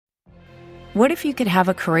What if you could have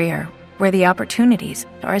a career where the opportunities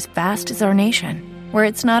are as vast as our nation, where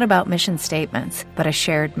it's not about mission statements, but a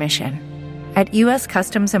shared mission? At U.S.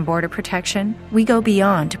 Customs and Border Protection, we go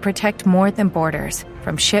beyond to protect more than borders.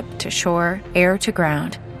 From ship to shore, air to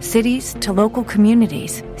ground, cities to local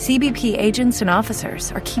communities, CBP agents and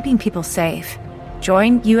officers are keeping people safe.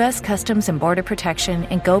 Join U.S. Customs and Border Protection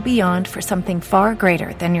and go beyond for something far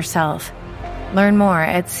greater than yourself. Learn more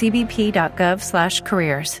at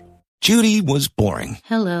cbp.gov/careers. Judy was boring.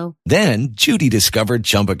 Hello. Then Judy discovered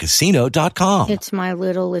ChumbaCasino.com. It's my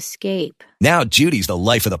little escape. Now Judy's the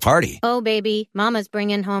life of the party. Oh, baby, mama's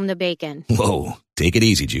bringing home the bacon. Whoa, take it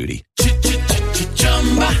easy, Judy.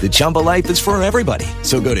 The Chumba life is for everybody.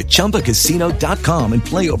 So go to ChumbaCasino.com and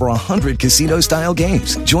play over 100 casino-style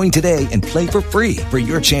games. Join today and play for free for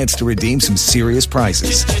your chance to redeem some serious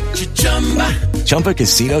prizes.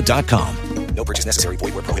 ChumbaCasino.com. No purchase necessary.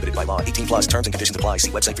 Void where prohibited by law. 18 plus terms and conditions apply.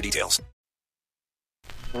 See website for details.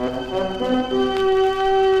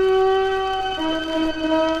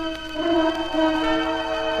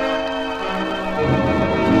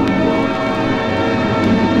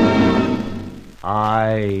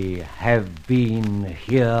 I have been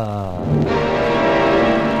here.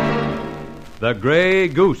 The Grey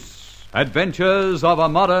Goose, Adventures of a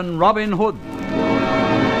Modern Robin Hood.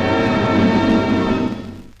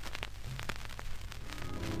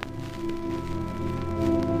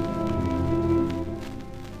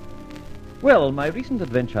 Well, my recent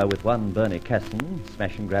adventure with one Bernie Casson,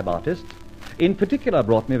 smash-and-grab artist, in particular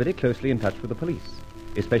brought me very closely in touch with the police,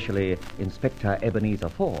 especially Inspector Ebenezer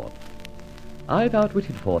Ford. I've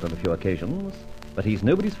outwitted Ford on a few occasions, but he's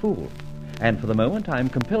nobody's fool, and for the moment I'm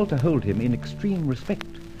compelled to hold him in extreme respect,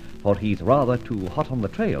 for he's rather too hot on the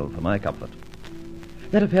trail for my comfort.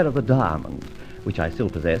 That affair of the diamond, which I still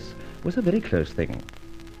possess, was a very close thing.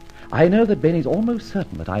 I know that Benny's almost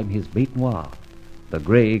certain that I'm his bête noire, the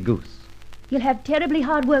Grey Goose. You'll have terribly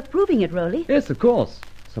hard work proving it, Rowley. Yes, of course.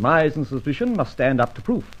 Surmise and suspicion must stand up to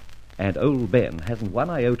proof, and old Ben hasn't one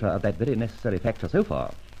iota of that very necessary factor so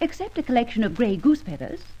far. Except a collection of grey goose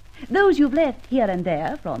feathers. Those you've left here and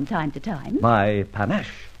there from time to time. My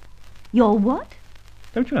panache. Your what?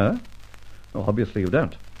 Don't you know? Oh, obviously you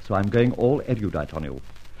don't. So I'm going all erudite on you.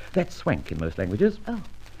 That's swank in most languages. Oh.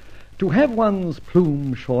 To have one's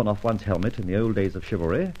plume shorn off one's helmet in the old days of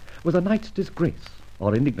chivalry was a knight's disgrace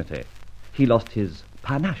or indignity. He lost his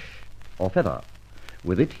panache, or feather.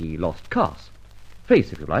 With it he lost caste,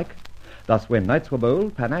 face, if you like. Thus, when knights were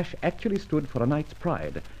bold, panache actually stood for a knight's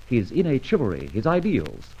pride, his innate chivalry, his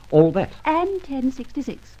ideals, all that. And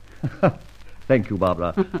 1066. Thank you,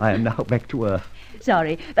 Barbara. I am now back to earth.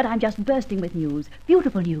 Sorry, but I'm just bursting with news.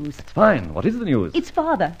 Beautiful news. It's fine. What is the news? It's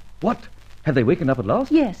father. What? Have they wakened up at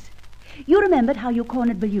last? Yes. You remembered how you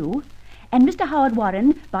cornered Bellew, and Mr. Howard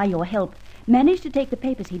Warren, by your help, managed to take the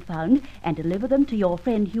papers he'd found and deliver them to your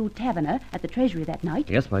friend Hugh Taverner at the Treasury that night.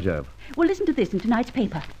 Yes, by Jove. Well, listen to this in tonight's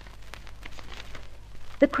paper.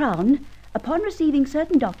 The Crown, upon receiving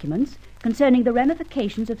certain documents concerning the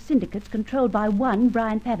ramifications of syndicates controlled by one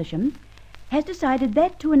Brian Pavisham, has decided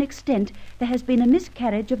that to an extent there has been a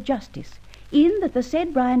miscarriage of justice, in that the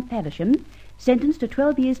said Brian Pavisham, sentenced to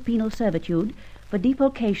 12 years penal servitude for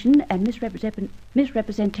defalcation and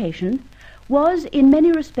misrepresentation, was in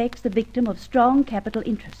many respects the victim of strong capital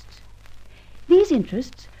interests. These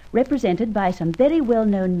interests, represented by some very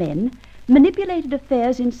well-known men, manipulated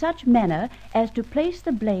affairs in such manner as to place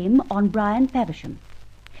the blame on Brian Pavisham.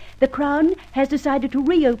 The Crown has decided to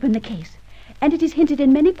reopen the case, and it is hinted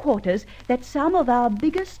in many quarters that some of our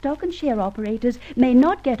biggest stock and share operators may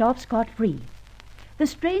not get off scot-free. The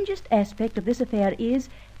strangest aspect of this affair is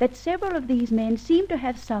that several of these men seem to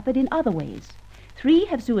have suffered in other ways. 3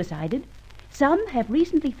 have suicided, some have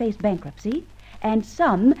recently faced bankruptcy, and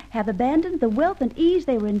some have abandoned the wealth and ease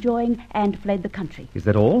they were enjoying and fled the country. Is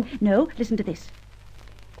that all? No, listen to this.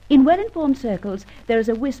 In well-informed circles, there is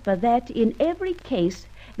a whisper that, in every case,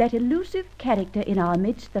 that elusive character in our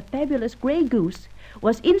midst, the fabulous Grey Goose,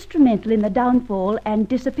 was instrumental in the downfall and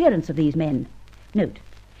disappearance of these men. Note,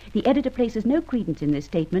 the editor places no credence in this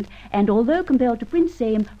statement, and although compelled to print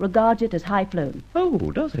same, regards it as high-flown.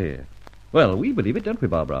 Oh, does he? Well, we believe it, don't we,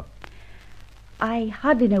 Barbara? I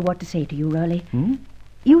hardly know what to say to you, Rowley. Hmm?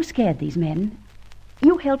 You scared these men.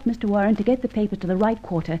 You helped Mr. Warren to get the papers to the right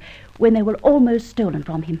quarter when they were almost stolen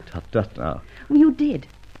from him. Tut, tut, now. You did.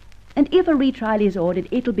 And if a retrial is ordered,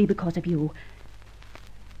 it'll be because of you.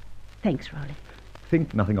 Thanks, Rowley.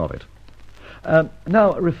 Think nothing of it.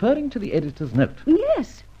 Now, referring to the editor's note.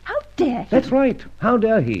 Yes. How dare he? That's right. How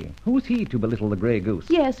dare he? Who's he to belittle the Grey Goose?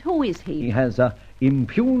 Yes, who is he? He has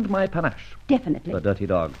impugned my panache. Definitely. The dirty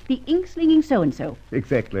dog. The ink-slinging so-and-so.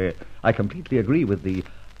 Exactly. I completely agree with the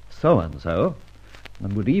so-and-so,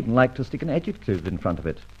 and would even like to stick an adjective in front of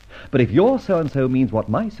it. But if your so-and-so means what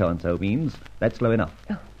my so-and-so means, that's low enough.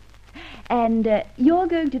 Oh. And you're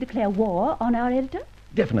going to declare war on our editor?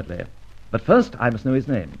 Definitely. But first, I must know his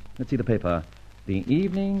name. Let's see the paper. The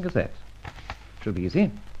Evening Gazette. Should be easy.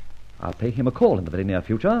 I'll pay him a call in the very near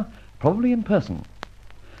future, probably in person.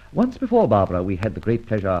 Once before, Barbara, we had the great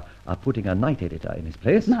pleasure of putting a night editor in his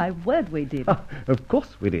place. My word, we did. Of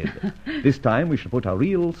course we did. This time we shall put a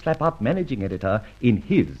real slap-up managing editor in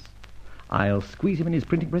his. I'll squeeze him in his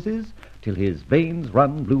printing presses till his veins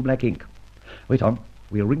run blue-black ink. Wait on.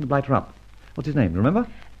 We'll ring the blighter up. What's his name, remember?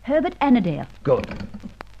 Herbert Annandale. Good.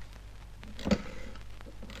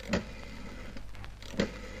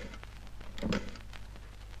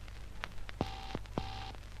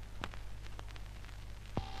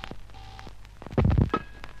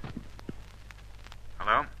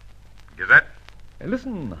 Hello? Gazette?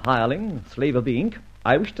 Listen, hireling, slave of the ink.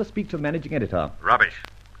 I wish to speak to the managing editor. Rubbish.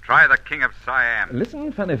 Try the King of Siam.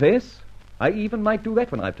 Listen, funny face. I even might do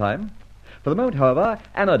that when I've time. For the moment, however,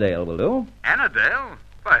 Annandale will do. Annandale?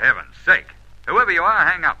 For heaven's sake. Whoever you are,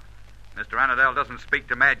 hang up. Mr. Annandale doesn't speak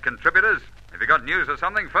to mad contributors. If you got news or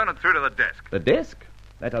something, phone it through to the desk. The desk?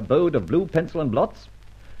 That abode of blue pencil and blots?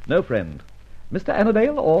 No friend. Mr.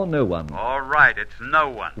 Annandale or no one? All right, it's no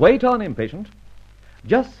one. Wait on, impatient.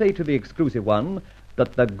 Just say to the exclusive one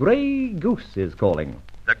that the Grey Goose is calling.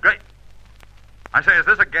 The great... I say, is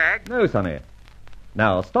this a gag? No, Sonny.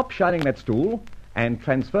 Now, stop shining that stool and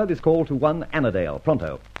transfer this call to one Annandale,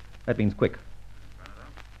 pronto. That means quick.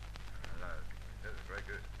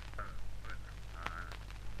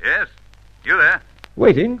 Yes? You there?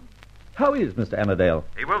 Waiting. How is Mr. Annandale?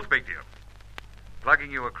 He will speak to you.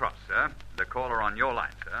 Plugging you across, sir. The caller on your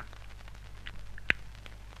line, sir.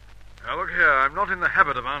 Now, look here, I'm not in the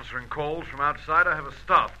habit of answering calls from outside. I have a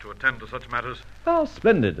staff to attend to such matters. How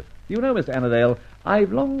splendid. You know, Mr. Annandale,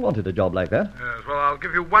 I've long wanted a job like that. Yes, well, I'll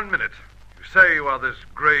give you 1 minute. You say you are this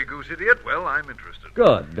Grey Goose idiot? Well, I'm interested.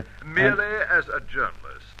 Good. Merely as a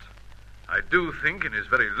journalist. I do think in his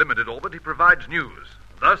very limited orbit he provides news.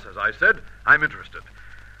 Thus, as I said, I'm interested.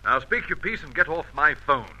 Now speak your piece and get off my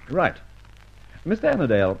phone. Right. Mr.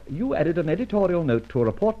 Annandale, you added an editorial note to a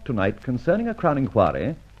report tonight concerning a Crown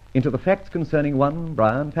inquiry into the facts concerning one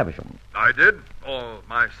Brian Pavisham. I did, or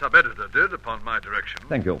my sub-editor did, upon my direction.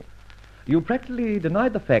 Thank you. You practically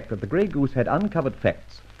denied the fact that the Grey Goose had uncovered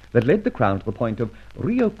facts that led the Crown to the point of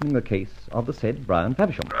reopening the case of the said Brian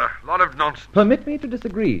Pavisham. A lot of nonsense. Permit me to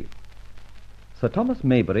disagree. Sir Thomas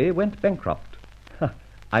Maybury went bankrupt.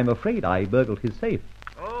 I'm afraid I burgled his safe.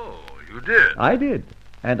 Oh, you did? I did,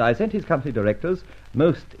 and I sent his company directors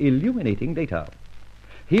most illuminating data.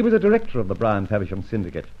 He was a director of the Brian Pavisham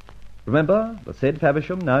syndicate. Remember, the said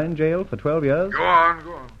Pavisham, now in jail for 12 years? Go on,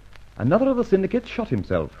 go on. Another of the syndicate shot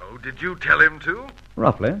himself. Oh, did you tell him to?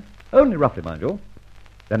 Roughly. Only roughly, mind you.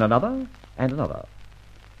 Then another and another.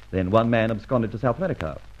 Then one man absconded to South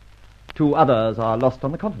America. 2 others are lost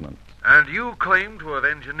on the continent. And you claim to have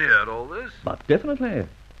engineered all this? But definitely.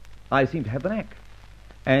 I seem to have the knack.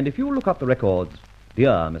 And if you look up the records, dear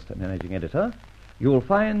Mr. Managing Editor, you'll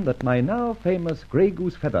find that my now famous Grey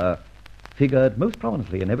Goose feather figured most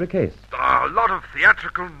prominently in every case. A lot of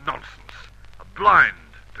theatrical nonsense. A blind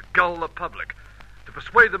to gull the public, to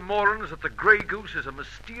persuade the morons that the Grey Goose is a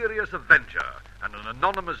mysterious avenger and an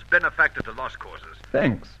anonymous benefactor to lost causes.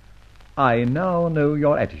 Thanks. I now know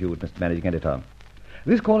your attitude, Mr. Managing Editor.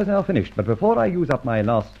 This call is now finished, but before I use up my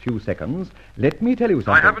last few seconds, let me tell you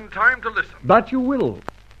something. I haven't time to listen. But you will.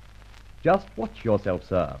 Just watch yourself,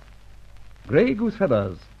 sir. Grey Goose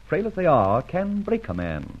feathers, frail as they are, can break a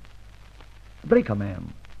man. Break a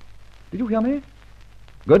man. Did you hear me?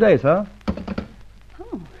 Good day, sir.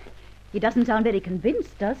 Oh, he doesn't sound very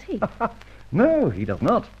convinced, does he? No, he does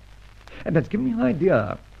not. And that's given me an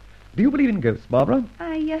idea. Do you believe in ghosts, Barbara?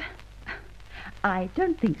 I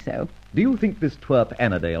don't think so. Do you think this twerp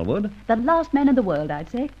Annandale would? The last man in the world, I'd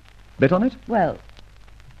say. Bet on it? Well,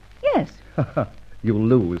 yes. You'll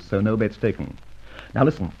lose, so no bet's taken. Now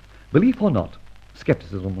listen, belief or not,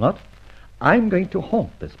 skepticism or not, I'm going to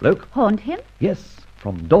haunt this bloke. Haunt him? Yes,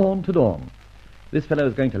 from dawn to dawn. This fellow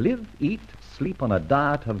is going to live, eat, sleep on a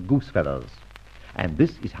diet of goose feathers. And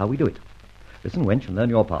this is how we do it. Listen, wench, and learn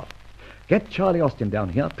your part. Get Charlie Austin down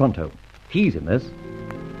here, pronto. He's in this.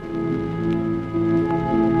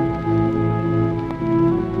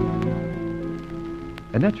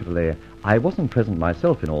 And naturally, I wasn't present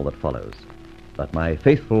myself in all that follows. But my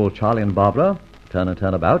faithful Charlie and Barbara, turn and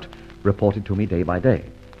turn about, reported to me day by day.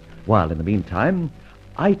 While in the meantime,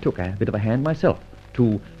 I took a bit of a hand myself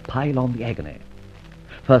to pile on the agony.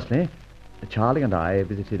 Firstly, Charlie and I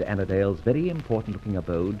visited Annandale's very important-looking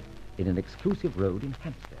abode in an exclusive road in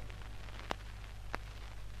Hampstead.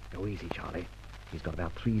 Go easy, Charlie. He's got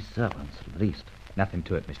about 3 servants at least. Nothing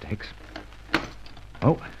to it, Mr. Hicks.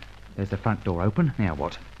 Oh, there's the front door open. Now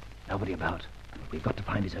what? Nobody about. We've got to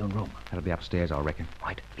find his own room. That'll be upstairs, I reckon.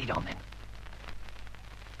 Right, lead on then.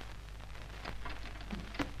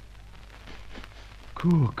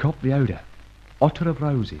 Cool, cop the odour. Otter of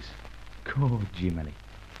roses. God, Jiminy.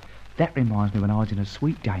 That reminds me when I was in a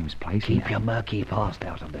Sweet Dame's place. Keep your murky past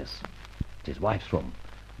out of this. It's his wife's room.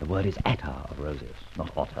 The word is attar of roses,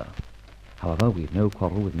 not otter. However, we've no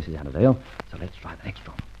quarrel with Mrs. Annandale, so let's try the next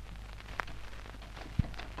room.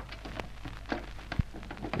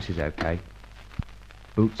 This is okay.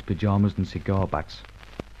 Boots, pyjamas and cigar butts.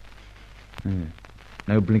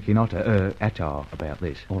 No blinking attar about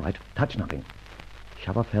this. All right, touch nothing.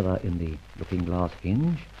 Shove a feather in the looking-glass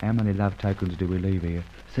hinge. How many love tokens do we leave here?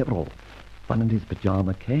 Several. One in his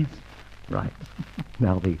pyjama case. Right.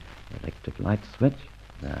 Now the electric light switch.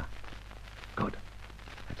 There. Good.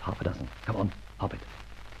 That's half a dozen. Come on, hop it.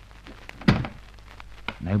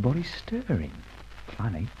 Nobody's stirring.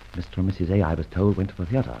 Funny. Mr. and Mrs. A, I was told, went to the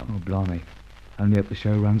theatre. Oh, blimey. Only hope the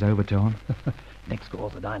show runs overtime. Next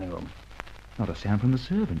door's the dining room. Not a sound from the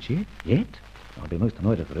servants yet. Yet? I'll be most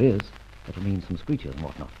annoyed if there is. That'll mean some screeches and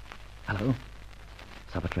whatnot. Hello?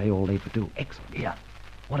 Supper tray all laid for 2. Excellent. Here.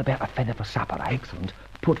 What about a feather for supper, eh? Excellent.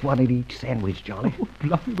 Put one in each sandwich, Charlie. Oh,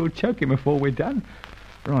 blimey, we'll choke him before we're done.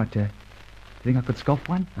 Right, do you think I could scoff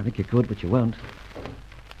one? I think you could, but you won't.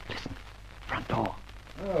 Listen. Front door.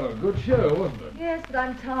 Oh, good show, wasn't it? Yes, but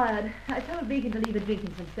I'm tired. I told Beacon to leave it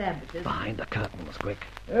drinking some sandwiches. Behind the curtains, quick.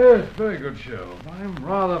 Yes, very good show. I'm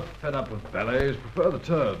rather fed up with ballets. Prefer the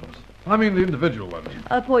turns. I mean the individual ones.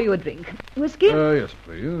 I'll pour you a drink. Whiskey? Yes,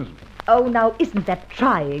 please. Oh, now, isn't that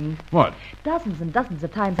trying? What? Dozens and dozens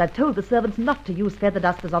of times I've told the servants not to use feather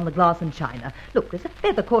dusters on the glass and china. Look, there's a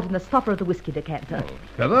feather caught in the stopper of the whiskey decanter. Oh,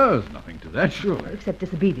 feathers? Nothing to that, surely. Except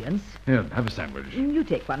disobedience. Here, have a sandwich. You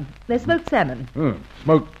take one. There's smoked salmon.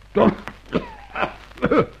 Smoked...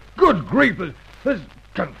 Good grief! There's...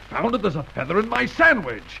 Confounded, there's a feather in my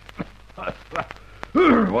sandwich.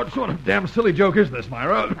 What sort of damn silly joke is this,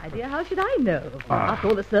 Myra? My dear, how should I know? After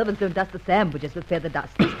all, the servants don't dust the sandwiches with feather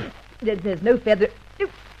dusters. There's no feather...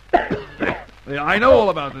 I know all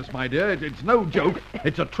about this, my dear. It's no joke.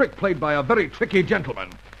 It's a trick played by a very tricky gentleman.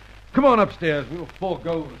 Come on upstairs. We'll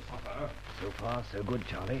forego the supper. So far, so good,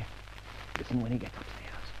 Charlie. Listen when he gets upstairs.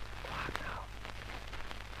 Quiet now.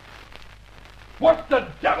 What the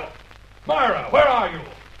devil? Myra, where are you?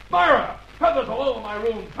 Myra! Feathers all over my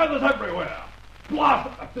room. Feathers everywhere. Blast!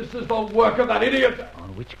 This is the work of that idiot.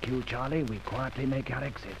 On which cue, Charlie, we quietly make our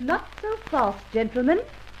exit. Not so fast, gentlemen.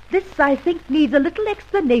 This, I think, needs a little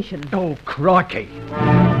explanation. Oh, crikey.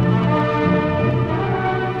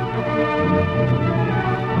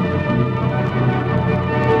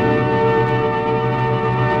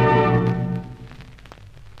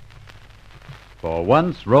 For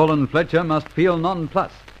once, Roland Fletcher must feel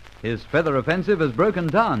nonplussed. His feather offensive has broken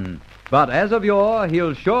down. But as of yore,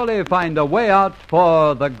 he'll surely find a way out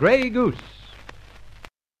for the Grey Goose.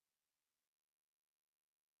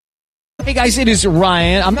 Hey guys, it is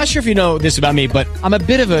Ryan. I'm not sure if you know this about me, but I'm a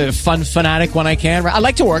bit of a fun fanatic when I can. I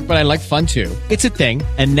like to work, but I like fun too. It's a thing.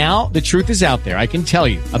 And now the truth is out there. I can tell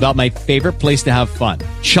you about my favorite place to have fun.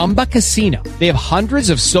 Chumba Casino. They have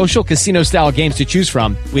hundreds of social casino style games to choose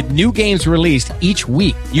from with new games released each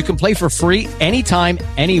week. You can play for free anytime,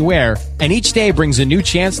 anywhere. And each day brings a new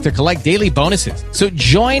chance to collect daily bonuses. So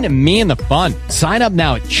join me in the fun. Sign up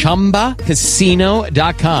now at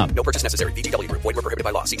ChumbaCasino.com. No purchase necessary. VGW Group. Void where prohibited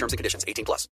by law. See terms and conditions. 18+.